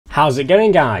How's it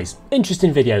going, guys?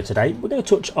 Interesting video today. We're going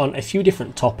to touch on a few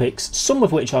different topics, some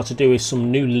of which are to do with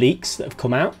some new leaks that have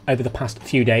come out over the past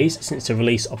few days since the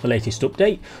release of the latest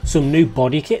update. Some new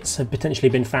body kits have potentially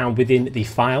been found within the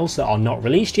files that are not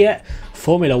released yet,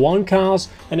 Formula 1 cars,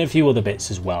 and a few other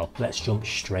bits as well. Let's jump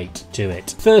straight to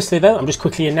it. Firstly though, I'm just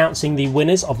quickly announcing the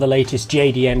winners of the latest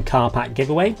JDM car pack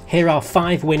giveaway. Here are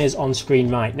 5 winners on screen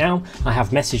right now. I have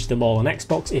messaged them all on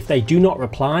Xbox. If they do not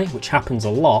reply, which happens a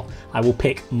lot, I will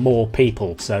pick more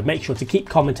people, so make sure to keep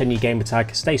commenting your gamer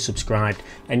tag, stay subscribed,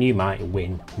 and you might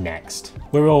win next.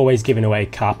 We're always giving away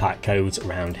car pack codes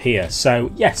around here.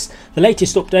 So yes, the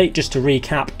latest update, just to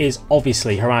recap, is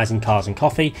obviously Horizon Cars and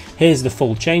Coffee. Here's the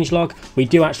full changelog. We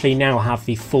do actually now have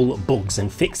the full bugs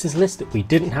and fixes list that we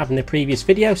didn't have in the previous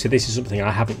video, so this is something I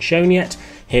haven't shown yet.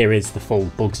 Here is the full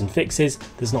bugs and fixes.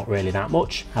 There's not really that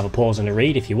much. Have a pause and a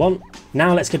read if you want.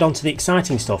 Now let's get on to the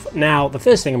exciting stuff. Now the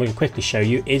first thing I'm going to quickly show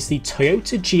you is the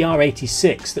Toyota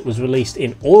GR86 that was released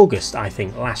in August, I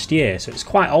think, last year, so it's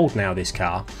quite old now. This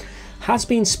car has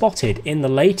been spotted in the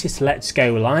latest Let's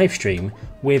Go live stream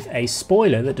with a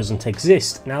spoiler that doesn't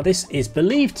exist. Now this is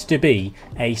believed to be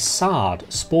a SARD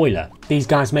spoiler. These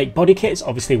guys make body kits,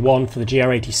 obviously one for the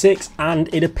GR86,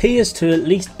 and it appears to at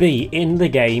least be in the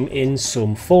game in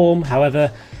some form.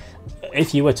 However,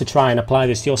 if you were to try and apply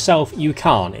this yourself, you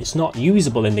can't. It's not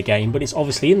usable in the game, but it's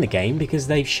obviously in the game because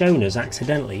they've shown us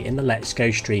accidentally in the Let's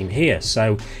Go stream here.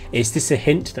 So is this a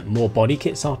hint that more body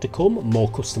kits are to come, more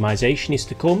customization is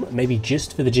to come, maybe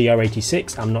just for the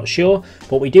GR86? I'm not sure.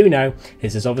 What we do know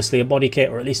is there's obviously a body kit,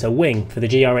 or at least a wing, for the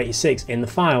GR86 in the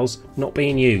files not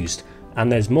being used. And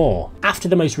there's more. After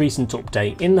the most recent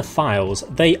update, in the files,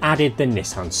 they added the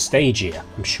Nissan Stagea.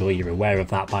 I'm sure you're aware of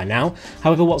that by now.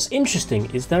 However, what's interesting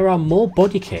is there are more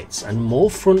body kits and more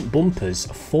front bumpers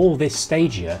for this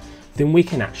Stagea than we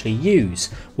can actually use.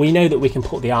 We know that we can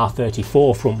put the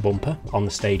R34 front bumper on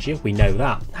the Stagea, we know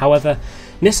that. However,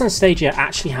 Nissan Stagea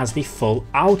actually has the full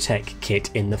Autech kit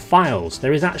in the files.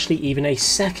 There is actually even a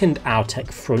second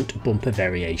Autech front bumper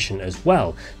variation as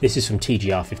well. This is from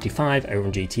TGR55 over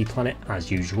on GT Planet as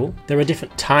usual. There are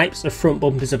different types of front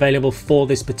bumpers available for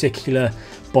this particular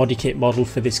body kit model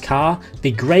for this car.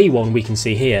 The grey one we can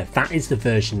see here, that is the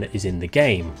version that is in the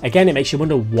game. Again, it makes you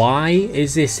wonder, why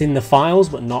is this in the files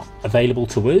but not available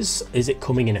to us? Is it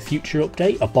coming in a future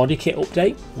update, a body kit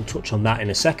update? We'll touch on that in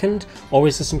a second. Or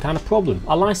is there some kind of problem?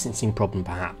 A licensing problem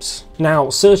perhaps? Now,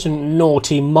 certain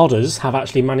naughty modders have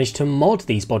actually managed to mod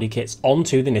these body kits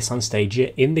onto the Nissan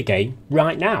Stagea in the game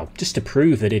right now, just to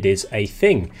prove that it is a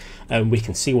thing. We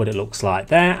can see what it looks like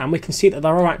there, and we can see that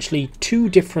there are actually 2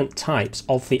 different types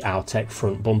of the Autech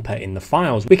front bumper in the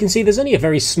files. We can see there's only a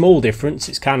very small difference.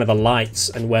 It's kind of the lights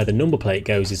and where the number plate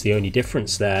goes is the only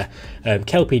difference there.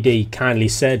 KelPD kindly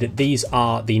said that these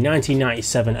are the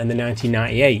 1997 and the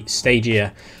 1998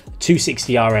 Stagea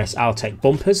 260RS Autech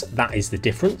bumpers. That is the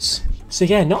difference. So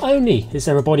yeah, not only is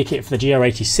there a body kit for the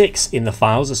GR86 in the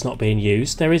files that's not being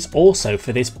used, there is also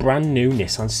for this brand new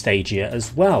Nissan Stagea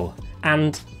as well.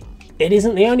 And it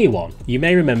isn't the only one. You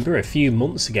may remember a few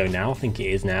months ago now, I think it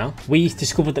is now, we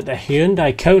discovered that the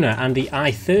Hyundai Kona and the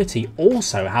i30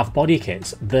 also have body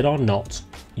kits that are not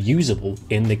usable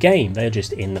in the game. They're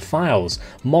just in the files.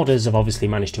 Modders have obviously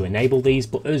managed to enable these,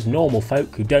 but us normal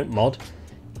folk who don't mod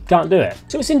can't do it.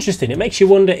 So it's interesting. It makes you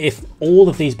wonder if all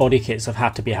of these body kits have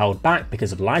had to be held back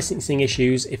because of licensing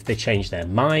issues, if they changed their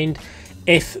mind,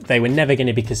 if they were never going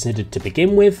to be considered to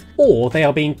begin with, or they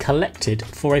are being collected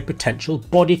for a potential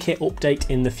body kit update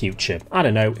in the future. I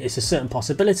don't know, it's a certain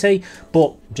possibility,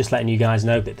 but just letting you guys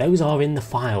know that those are in the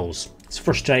files. It's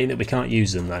frustrating that we can't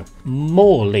use them though.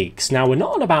 More leaks. Now, we're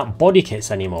not on about body kits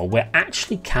anymore, we're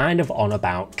actually kind of on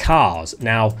about cars.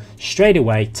 Now, straight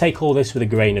away, take all this with a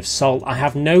grain of salt. I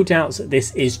have no doubts that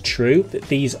this is true, that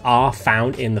these are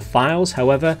found in the files.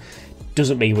 However,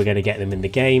 doesn't mean we're going to get them in the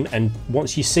game, and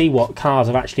once you see what cars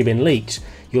have actually been leaked,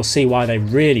 you'll see why they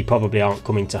really probably aren't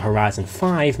coming to Horizon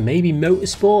 5, maybe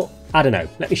Motorsport? I don't know,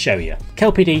 let me show you.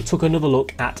 KelPD took another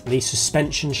look at the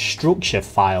suspension structure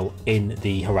file in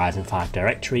the Horizon 5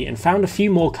 directory and found a few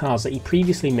more cars that he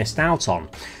previously missed out on.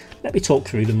 Let me talk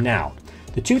through them now.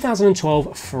 The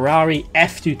 2012 Ferrari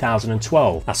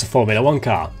F2012, that's a Formula 1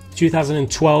 car.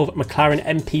 2012 McLaren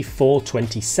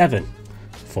MP427.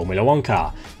 Formula 1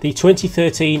 car. The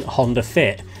 2013 Honda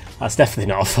Fit, that's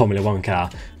definitely not a Formula 1 car.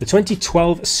 The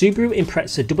 2012 Subaru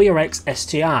Impreza WRX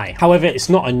STI. However, it's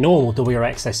not a normal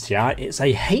WRX STI, it's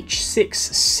a H6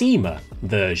 SEMA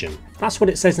version. That's what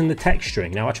it says in the text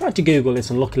string. Now, I tried to Google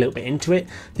this and look a little bit into it.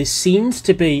 This seems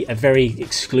to be a very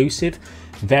exclusive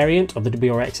variant of the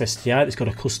WRX STI that's got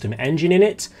a custom engine in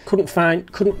it.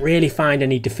 Couldn't really find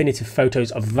any definitive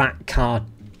photos of that car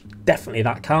definitely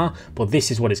that car, but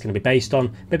this is what it's going to be based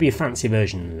on, maybe a fancy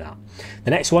version of that.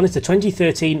 The next one is the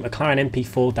 2013 McLaren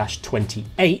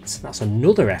MP4-28, that's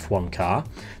another F1 car.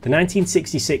 The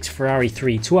 1966 Ferrari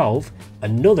 312,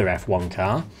 another F1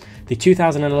 car. The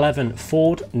 2011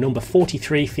 Ford number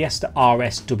 43 Fiesta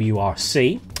RS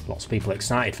WRC, lots of people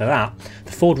excited for that.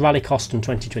 The Ford Rally Custom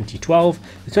 2012,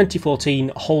 the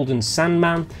 2014 Holden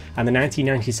Sandman, and the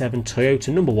 1997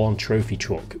 Toyota number 1 trophy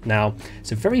truck. Now,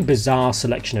 it's a very bizarre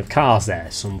selection of cars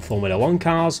there. Some Formula 1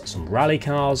 cars, some rally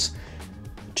cars,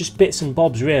 just bits and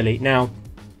bobs really. Now,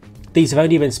 these have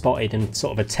only been spotted in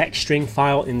sort of a text string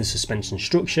file in the suspension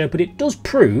structure, but it does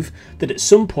prove that at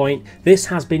some point this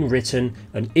has been written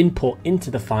and input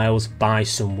into the files by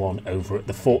someone over at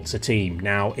the Forza team.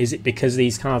 Now, is it because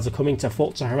these cars are coming to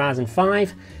Forza Horizon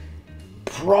 5?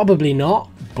 Probably not,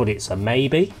 but it's a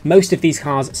maybe. Most of these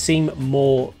cars seems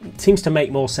to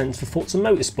make more sense for Forza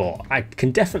Motorsport. I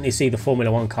can definitely see the Formula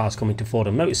 1 cars coming to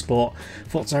Forza Motorsport.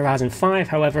 Forza Horizon 5,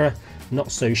 however, not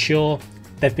so sure.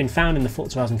 They've been found in the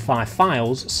Forza Horizon 5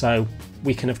 files, so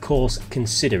we can of course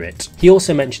consider it. He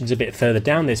also mentions a bit further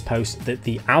down this post that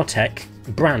the Autech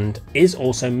brand is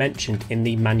also mentioned in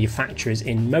the manufacturers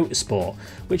in motorsport,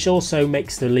 which also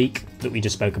makes the leak that we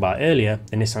just spoke about earlier,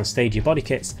 the Nissan Stadia body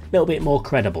kits, a little bit more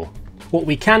credible. What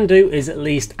we can do is at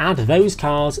least add those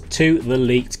cars to the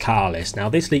leaked car list. Now,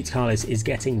 this leaked car list is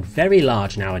getting very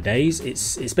large nowadays.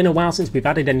 It's been a while since we've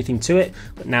added anything to it,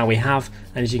 but now we have,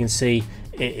 and as you can see,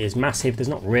 it is massive. There's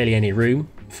not really any room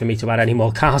for me to add any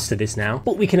more cars to this now,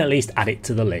 but we can at least add it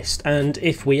to the list. And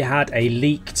if we had a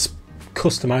leaked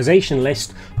customization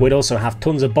list, we'd also have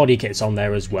tons of body kits on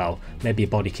there as well. Maybe a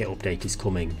body kit update is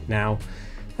coming. Now,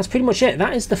 that's pretty much it.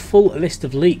 That is the full list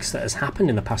of leaks that has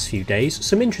happened in the past few days.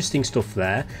 Some interesting stuff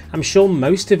there. I'm sure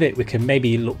most of it we can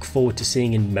maybe look forward to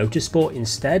seeing in motorsport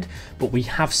instead, but we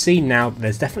have seen now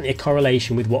there's definitely a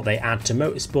correlation with what they add to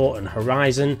motorsport and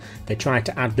Horizon. They try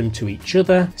to add them to each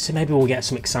other, so maybe we'll get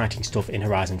some exciting stuff in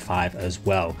Horizon 5 as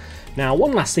well. Now,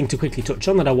 one last thing to quickly touch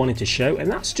on that I wanted to show,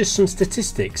 and that's just some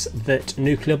statistics that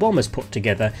Nuclear Bomb has put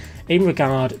together in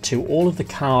regard to all of the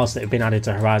cars that have been added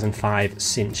to Horizon 5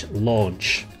 since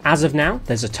launch. As of now,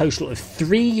 there's a total of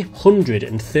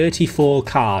 334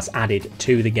 cars added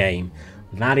to the game.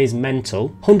 That is mental.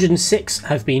 106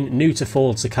 have been new to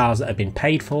Forza cars that have been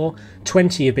paid for,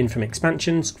 20 have been from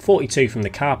expansions, 42 from the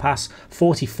car pass,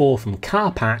 44 from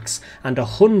car packs, and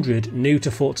 100 new to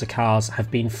Forza cars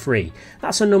have been free.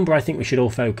 That's a number I think we should all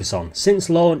focus on. Since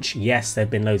launch, yes, there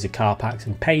have been loads of car packs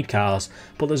and paid cars,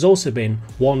 but there's also been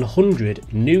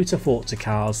 100 new to Forza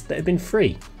cars that have been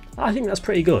free. I think that's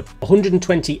pretty good.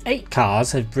 128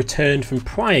 cars have returned from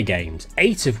prior games,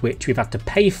 8 of which we've had to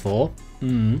pay for.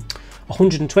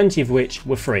 120 of which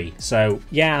were free. So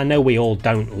yeah, I know we all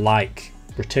don't like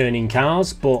returning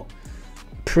cars, but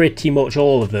pretty much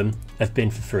all of them have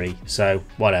been for free, so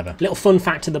whatever. Little fun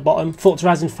fact at the bottom, Forza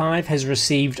Horizon 5 has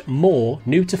received more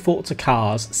new to Forza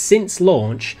cars since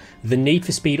launch than Need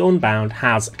for Speed Unbound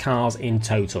has cars in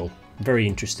total. Very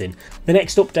interesting. The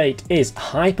next update is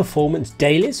high performance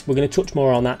dailies. We're going to touch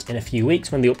more on that in a few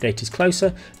weeks when the update is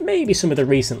closer. Maybe some of the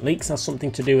recent leaks has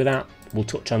something to do with that. We'll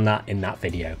touch on that in that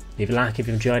video. Leave a like if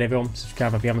you've enjoyed, everyone.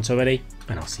 Subscribe if you haven't already,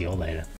 and I'll see you all later.